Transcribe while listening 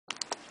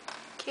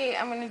Okay,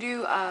 I'm gonna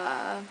do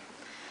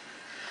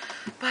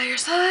By Your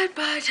Side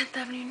by 10th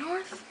Avenue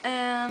North,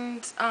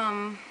 and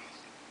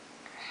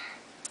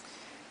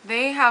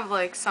they have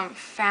like some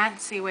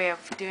fancy way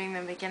of doing the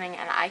beginning,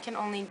 and I can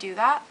only do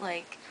that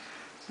like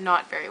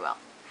not very well.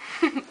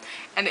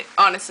 And it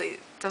honestly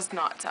does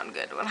not sound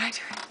good when I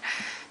do it.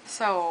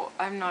 So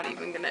I'm not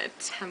even gonna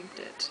attempt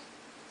it.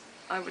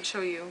 I would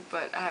show you,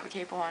 but I have a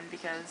capo on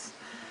because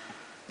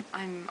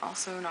I'm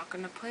also not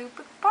gonna play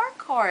with bar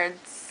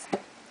chords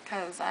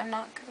because I'm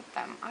not good at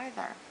them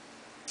either.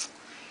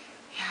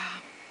 Yeah,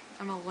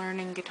 I'm a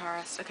learning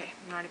guitarist. Okay,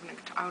 I'm not even a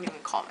guitar. I don't even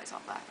call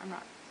myself that. I'm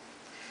not.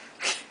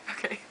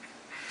 Okay.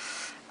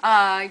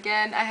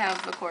 Again, I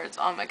have the chords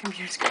on my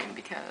computer screen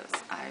because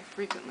I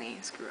frequently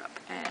screw up,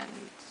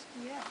 and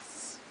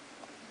yes.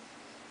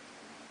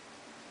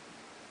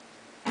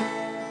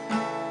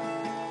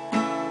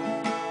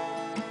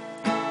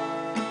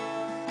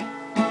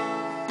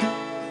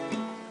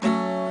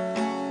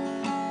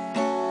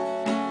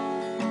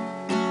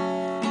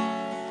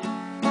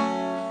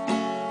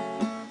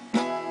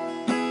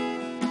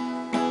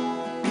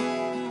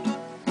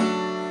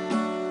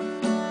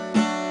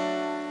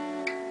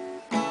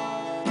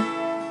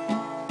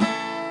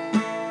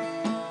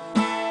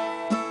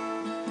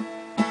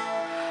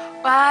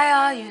 Why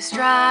are you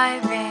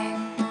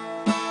striving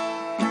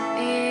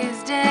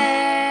these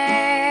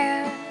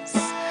days?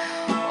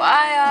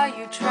 Why are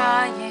you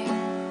trying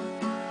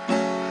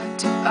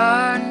to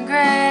earn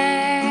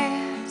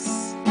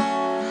grace?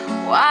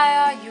 Why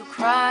are you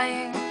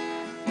crying?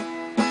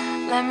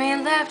 Let me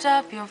lift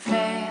up your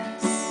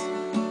face.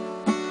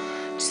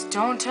 Just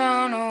don't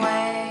turn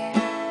away.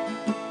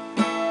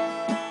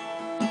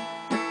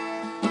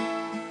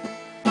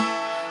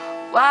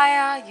 Why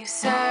are you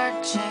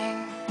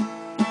searching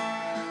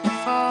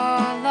for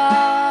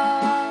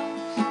love?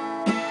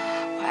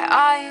 Why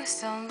are you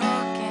still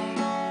looking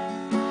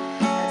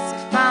as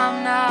if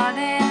I'm not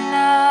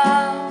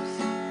enough?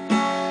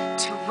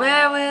 To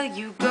where will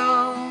you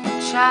go,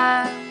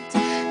 child?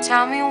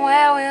 Tell me,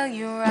 where will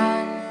you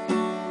run?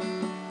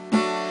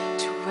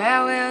 To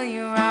where will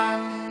you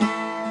run?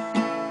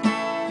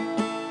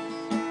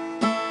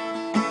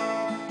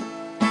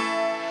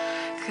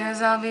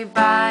 'Cause I'll be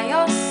by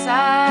your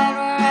side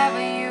wherever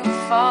you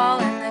fall,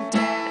 in the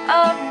dead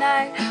of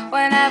night,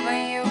 whenever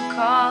you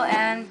call.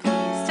 And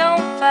please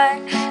don't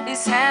fight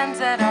these hands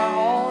that are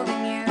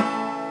holding you.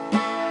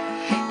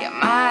 Yeah,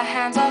 my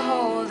hands are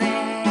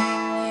holding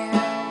you.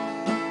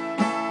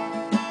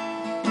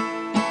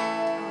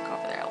 I look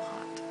over there a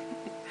lot.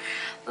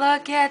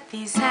 Look at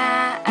these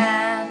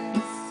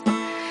hands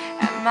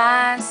at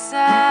my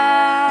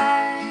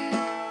side.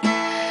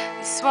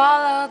 They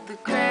swallowed the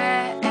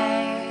grave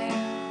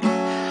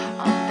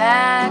on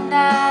that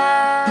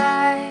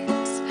night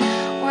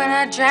when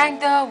I drank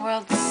the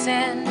world to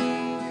sin,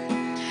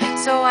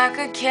 so I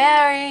could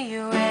carry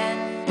you in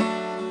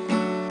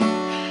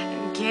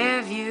and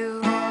give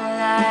you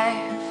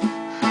life.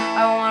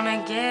 I wanna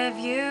give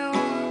you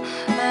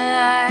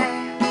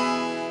life,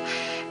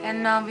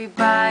 and I'll be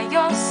by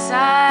your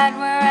side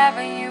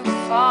wherever you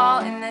fall,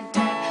 in the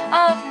dead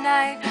of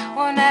night,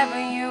 whenever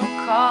you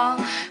call.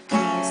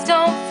 Please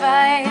don't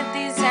fight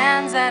these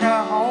hands that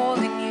are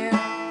holding you.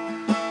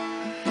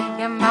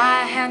 Yeah,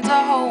 my hands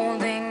are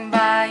holding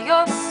by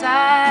your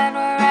side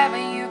wherever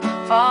you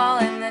fall,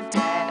 in the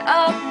dead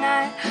of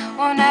night,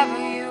 whenever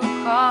you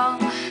call.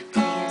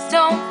 Please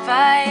don't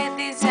fight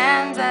these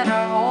hands that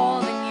are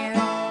holding you.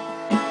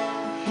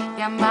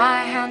 Yeah,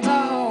 my hands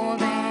are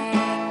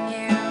holding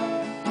you.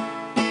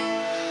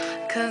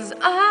 'Cause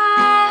I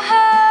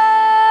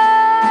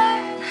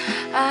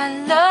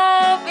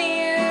love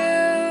you,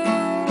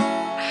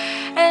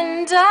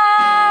 and I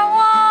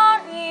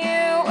want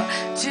you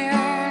to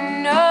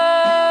know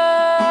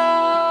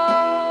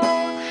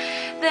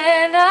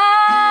that I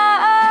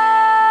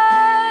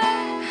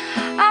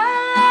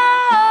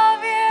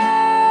love you.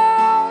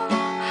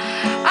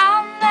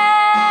 I'll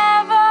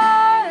never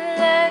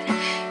let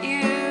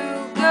you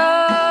go.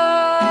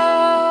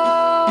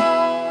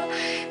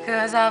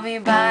 'Cause I'll be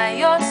by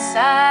your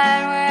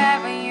side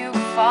wherever you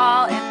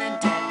fall, in the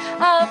dead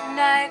of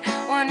night,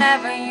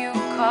 whenever you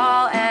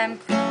call. And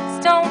please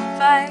don't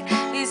fight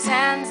these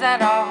hands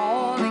that are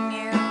holding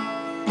you.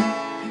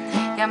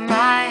 Yeah,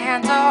 my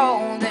hands are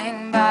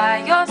holding by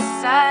your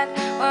side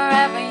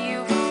wherever you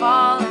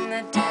fall, in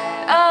the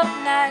dead of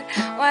night,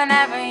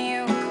 whenever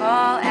you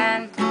call.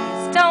 And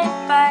please don't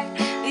fight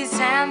these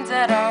hands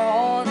that are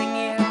holding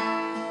you.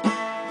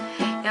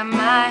 Yeah,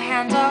 my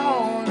hands are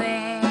holding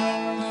you.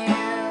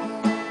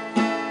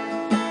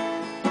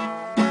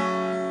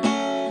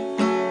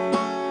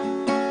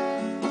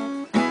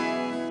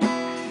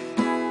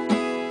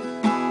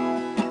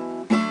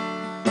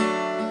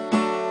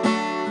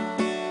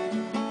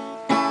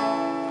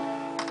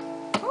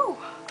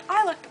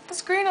 I looked at the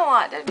screen a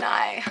lot, didn't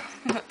I?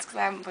 That's because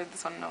I haven't played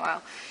this one in a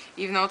while.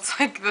 Even though it's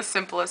like the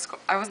simplest.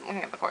 I wasn't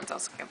looking at the chords, I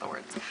was looking at the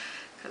words.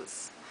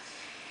 Because,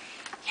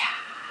 yeah.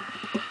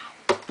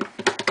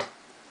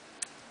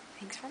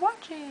 Thanks for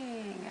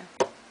watching.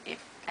 If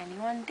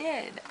anyone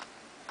did.